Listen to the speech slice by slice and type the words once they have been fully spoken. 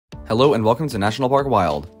Hello and welcome to National Park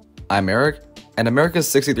Wild. I'm Eric, and America's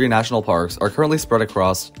 63 national parks are currently spread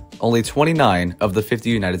across only 29 of the 50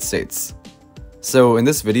 United States. So in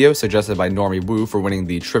this video, suggested by Normie Wu for winning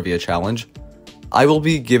the Trivia Challenge, I will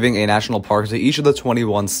be giving a national park to each of the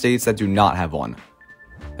 21 states that do not have one.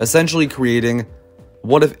 Essentially creating,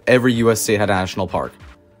 what if every US state had a national park?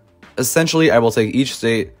 Essentially, I will take each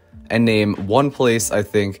state and name one place I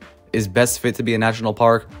think is best fit to be a national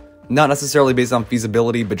park, not necessarily based on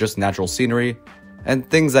feasibility, but just natural scenery, and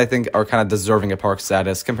things I think are kind of deserving of park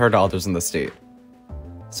status compared to others in the state.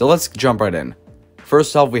 So let's jump right in.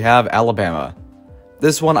 First off, we have Alabama.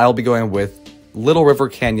 This one I'll be going with Little River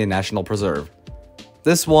Canyon National Preserve.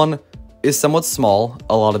 This one is somewhat small,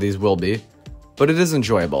 a lot of these will be, but it is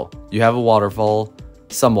enjoyable. You have a waterfall,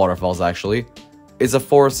 some waterfalls actually, it's a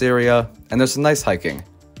forest area, and there's some nice hiking.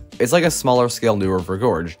 It's like a smaller scale New River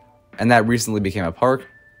Gorge, and that recently became a park,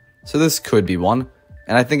 so this could be one,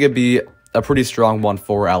 and I think it'd be a pretty strong one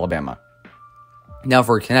for Alabama. Now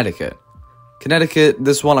for Connecticut. Connecticut,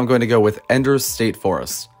 this one I'm going to go with Enders State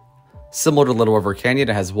Forest. Similar to Little River Canyon,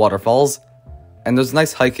 it has waterfalls, and there's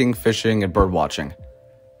nice hiking, fishing, and bird watching.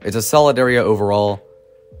 It's a solid area overall.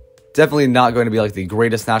 Definitely not going to be like the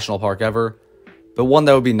greatest national park ever, but one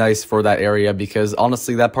that would be nice for that area because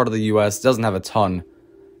honestly that part of the US doesn't have a ton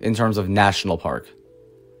in terms of national park.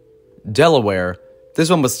 Delaware. This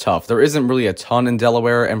one was tough. There isn't really a ton in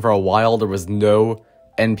Delaware, and for a while there was no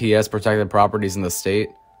NPS protected properties in the state.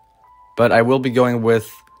 But I will be going with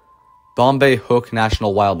Bombay Hook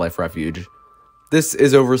National Wildlife Refuge. This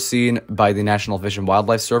is overseen by the National Fish and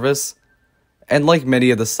Wildlife Service, and like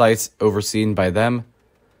many of the sites overseen by them,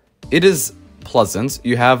 it is pleasant.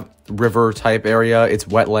 You have river type area, it's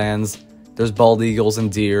wetlands, there's bald eagles and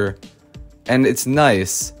deer, and it's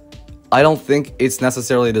nice. I don't think it's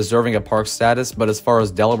necessarily deserving of park status, but as far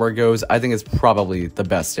as Delaware goes, I think it's probably the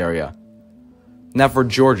best area. Now for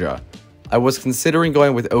Georgia, I was considering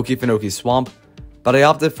going with Okefenokee Swamp, but I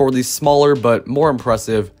opted for the smaller but more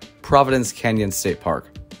impressive Providence Canyon State Park.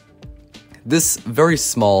 This very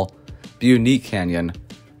small, but unique canyon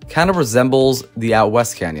kind of resembles the Out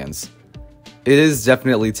West canyons. It is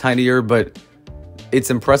definitely tinier, but it's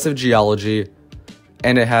impressive geology,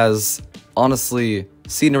 and it has, honestly,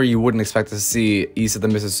 scenery you wouldn't expect to see east of the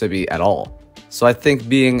Mississippi at all. So I think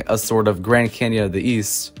being a sort of Grand Canyon of the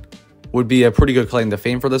East would be a pretty good claim to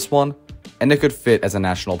fame for this one, and it could fit as a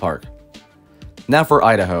national park. Now for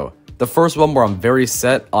Idaho, the first one where I'm very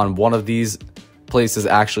set on one of these places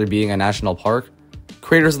actually being a national park,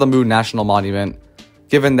 Craters of the Moon National Monument.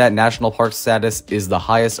 Given that national park status is the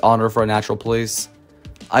highest honor for a natural place,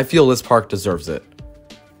 I feel this park deserves it.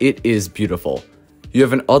 It is beautiful. You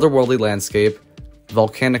have an otherworldly landscape,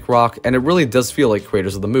 volcanic rock, and it really does feel like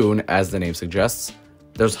Craters of the Moon, as the name suggests.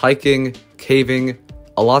 There's hiking, caving,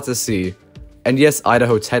 a lot to see, and yes,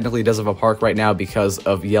 Idaho technically does have a park right now because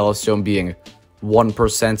of Yellowstone being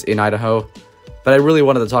 1% in Idaho, but I really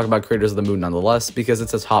wanted to talk about Craters of the Moon nonetheless because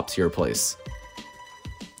it's a top tier place.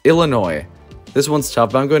 Illinois. This one's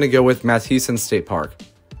tough, but I'm going to go with Matheson State Park.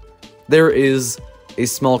 There is a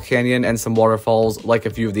small canyon and some waterfalls like a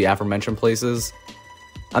few of the aforementioned places.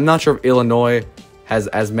 I'm not sure if Illinois has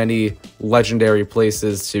as many legendary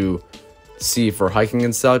places to see for hiking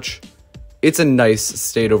and such. It's a nice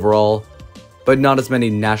state overall, but not as many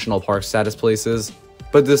national park status places,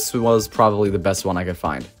 but this was probably the best one I could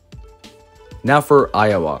find. Now for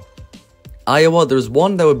Iowa. Iowa, there's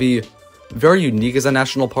one that would be very unique as a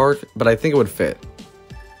national park, but I think it would fit.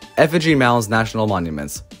 Effigy Mounds National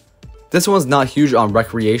Monuments. This one's not huge on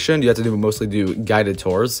recreation, you have to mostly do guided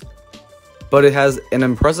tours, but it has an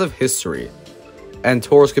impressive history, and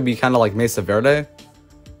tours could be kind of like Mesa Verde,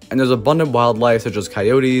 and there's abundant wildlife such as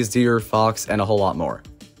coyotes, deer, fox, and a whole lot more.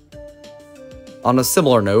 On a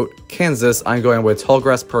similar note, Kansas, I'm going with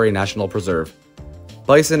Tallgrass Prairie National Preserve.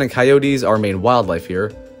 Bison and coyotes are main wildlife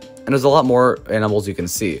here, and there's a lot more animals you can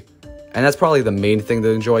see, and that's probably the main thing to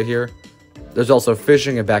enjoy here. There's also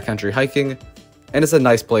fishing and backcountry hiking, and it's a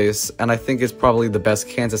nice place, and I think it's probably the best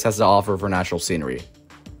Kansas has to offer for natural scenery.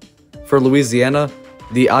 For Louisiana,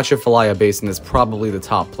 the Atchafalaya Basin is probably the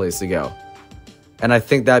top place to go, and I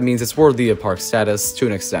think that means it's worthy of park status to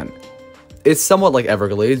an extent. It's somewhat like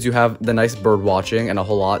Everglades, you have the nice bird watching and a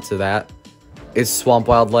whole lot to that. It's swamp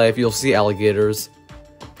wildlife, you'll see alligators.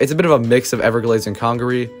 It's a bit of a mix of Everglades and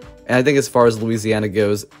Congaree, and I think as far as Louisiana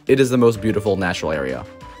goes, it is the most beautiful natural area.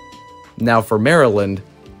 Now for Maryland,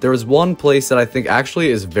 there is one place that I think actually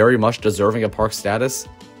is very much deserving of park status.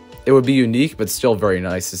 It would be unique, but still very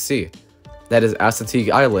nice to see. That is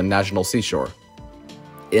Assateague Island National Seashore.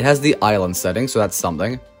 It has the island setting, so that's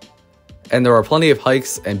something. And there are plenty of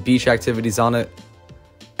hikes and beach activities on it.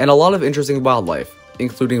 and a lot of interesting wildlife,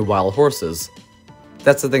 including wild horses.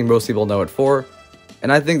 That's the thing most people know it for,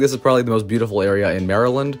 and I think this is probably the most beautiful area in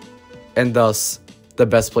Maryland, and thus, the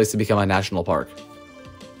best place to become a national park.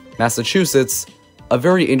 Massachusetts, a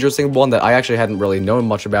very interesting one that I actually hadn't really known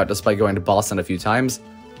much about despite going to Boston a few times,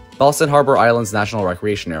 Boston Harbor Islands National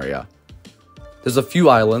Recreation Area. There's a few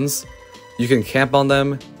islands, you can camp on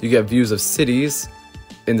them, you get views of cities,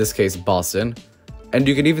 in this case Boston, and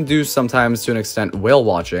you can even do sometimes to an extent whale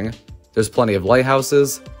watching. There's plenty of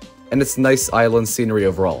lighthouses, and it's nice island scenery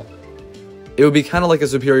overall. It would be kind of like a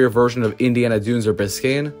superior version of Indiana Dunes or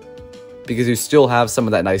Biscayne, because you still have some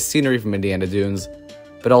of that nice scenery from Indiana Dunes,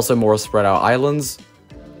 but also more spread out islands,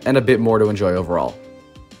 and a bit more to enjoy overall.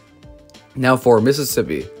 Now for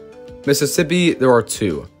Mississippi. Mississippi, there are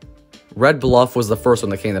two. Red Bluff was the first one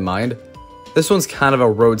that came to mind. This one's kind of a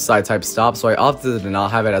roadside type stop, so I opted to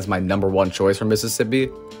not have it as my #1 choice for Mississippi.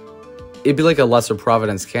 It'd be like a lesser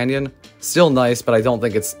Providence Canyon. Still nice, but I don't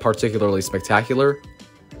think it's particularly spectacular.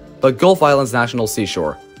 But Gulf Islands National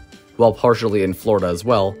Seashore, while partially in Florida as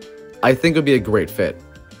well, I think would be a great fit.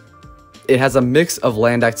 It has a mix of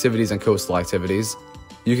land activities and coastal activities.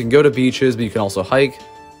 You can go to beaches, but you can also hike.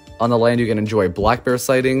 On the land, you can enjoy black bear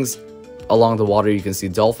sightings. Along the water, you can see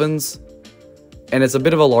dolphins. And it's a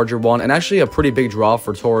bit of a larger one, and actually a pretty big draw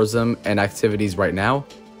for tourism and activities right now.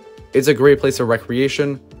 It's a great place for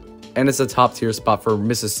recreation, and it's a top tier spot for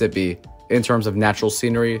Mississippi in terms of natural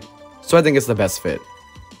scenery, so I think it's the best fit.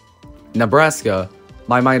 Nebraska,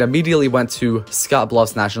 my mind immediately went to Scott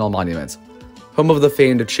Bluffs National Monument, home of the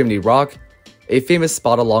famed Chimney Rock, a famous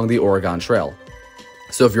spot along the Oregon Trail.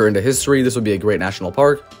 So if you're into history, this would be a great national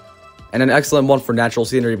park, and an excellent one for natural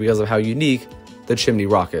scenery because of how unique the Chimney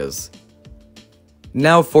Rock is.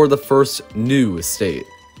 Now for the first new state,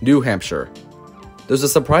 New Hampshire. There's a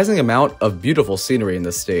surprising amount of beautiful scenery in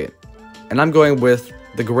this state, and I'm going with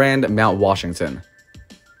the Grand Mount Washington.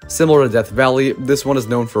 Similar to Death Valley, this one is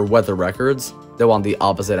known for weather records, though on the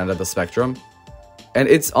opposite end of the spectrum, and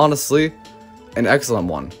it's honestly an excellent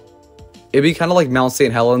one. It'd be kind of like Mount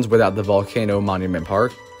St. Helens without the Volcano Monument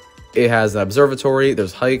Park. It has an observatory,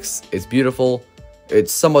 there's hikes, it's beautiful,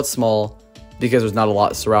 it's somewhat small because there's not a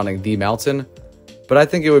lot surrounding the mountain, but I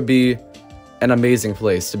think it would be an amazing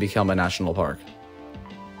place to become a national park.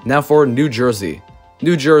 Now for New Jersey.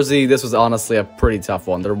 New Jersey, this was honestly a pretty tough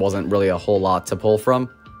one. There wasn't really a whole lot to pull from,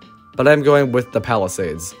 but I'm going with the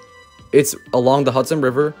Palisades. It's along the Hudson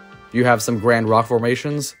River. You have some grand rock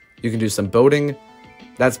formations. You can do some boating.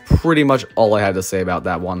 That's pretty much all I had to say about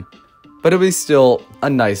that one, but it would be still a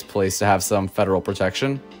nice place to have some federal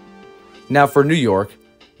protection. Now for New York.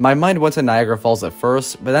 My mind went to Niagara Falls at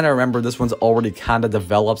first, but then I remembered this one's already kind of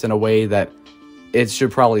developed in a way that it should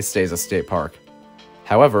probably stay as a state park.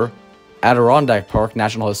 However, Adirondack Park,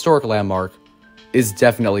 National Historic Landmark, is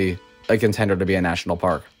definitely a contender to be a national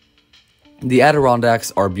park. The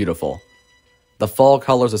Adirondacks are beautiful. The fall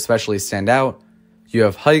colors especially stand out. You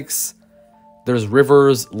have hikes, there's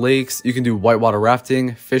rivers, lakes, you can do whitewater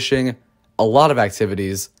rafting, fishing, a lot of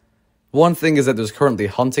activities. One thing is that there's currently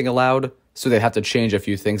hunting allowed, so they'd have to change a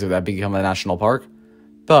few things if that become a national park.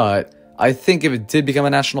 But I think if it did become a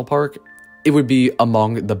national park, it would be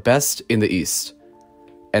among the best in the East.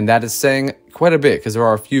 And that is saying quite a bit, because there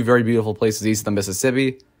are a few very beautiful places east of the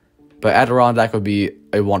Mississippi, but Adirondack would be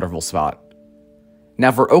a wonderful spot.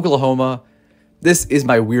 Now for Oklahoma, this is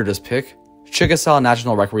my weirdest pick, Chickasaw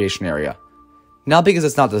National Recreation Area. Not because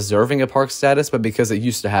it's not deserving of park status, but because it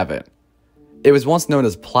used to have it. It was once known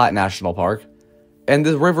as Platte National Park, and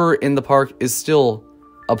the river in the park is still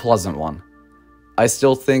a pleasant one. I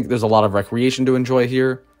still think there's a lot of recreation to enjoy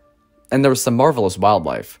here, and there's some marvelous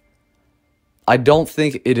wildlife. I don't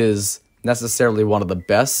think it is necessarily one of the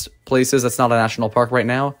best places that's not a national park right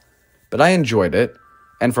now, but I enjoyed it,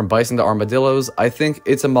 and from bison to armadillos, I think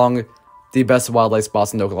it's among the best wildlife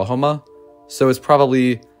spots in Oklahoma, so it's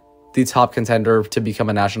probably the top contender to become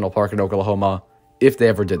a national park in Oklahoma if they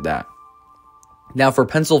ever did that. Now for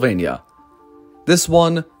Pennsylvania. This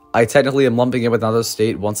one, I technically am lumping it with another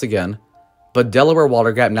state once again, but Delaware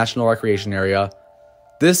Water Gap National Recreation Area,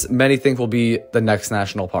 this many think will be the next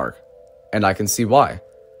national park, and I can see why.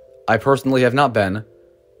 I personally have not been,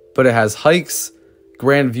 but it has hikes,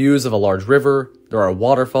 grand views of a large river, there are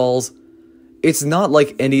waterfalls. It's not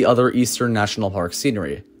like any other eastern national park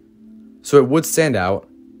scenery, so it would stand out,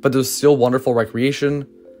 but there's still wonderful recreation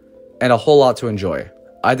and a whole lot to enjoy.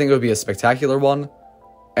 I think it would be a spectacular one,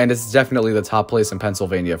 and it's definitely the top place in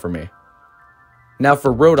Pennsylvania for me. Now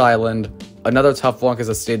for Rhode Island, another tough one because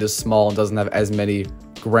the state is small and doesn't have as many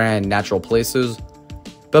grand natural places,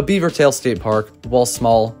 but Beavertail State Park, while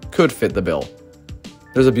small, could fit the bill.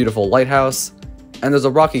 There's a beautiful lighthouse, and there's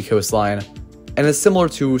a rocky coastline, and it's similar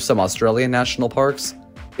to some Australian national parks,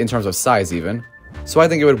 in terms of size even, so I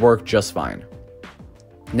think it would work just fine.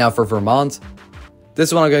 Now for Vermont,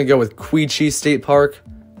 this one I'm going to go with Quechee State Park.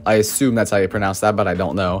 I assume that's how you pronounce that, but I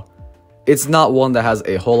don't know. It's not one that has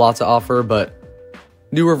a whole lot to offer, but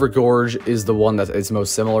New River Gorge is the one that it's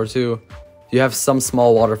most similar to. You have some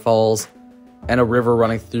small waterfalls and a river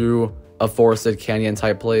running through a forested canyon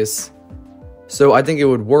type place. So I think it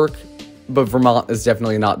would work, but Vermont is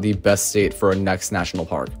definitely not the best state for a next national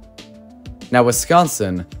park. Now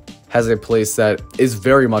Wisconsin has a place that is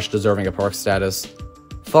very much deserving of park status,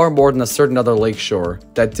 far more than a certain other lakeshore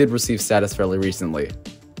that did receive status fairly recently.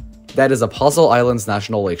 That is Apostle Islands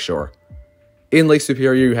National Lakeshore. In Lake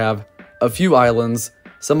Superior you have a few islands,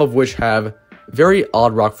 some of which have very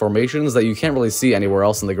odd rock formations that you can't really see anywhere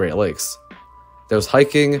else in the Great Lakes. There's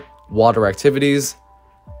hiking, water activities,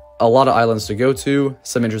 a lot of islands to go to,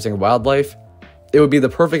 some interesting wildlife. It would be the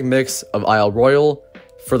perfect mix of Isle Royale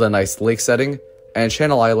for the nice lake setting, and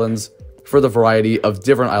Channel Islands for the variety of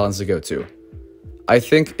different islands to go to. I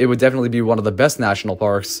think it would definitely be one of the best national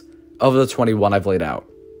parks of the 21 I've laid out.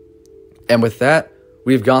 And with that,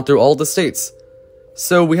 we've gone through all the states.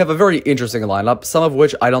 So we have a very interesting lineup, some of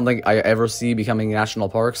which I don't think I ever see becoming national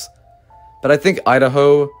parks. But I think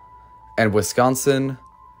Idaho and Wisconsin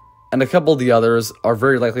and a couple of the others are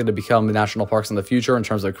very likely to become national parks in the future in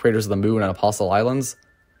terms of Craters of the Moon and Apostle Islands.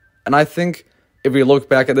 And I think if we look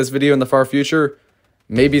back at this video in the far future,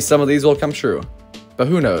 maybe some of these will come true. But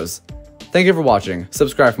who knows? Thank you for watching,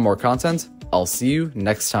 subscribe for more content, I'll see you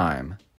next time.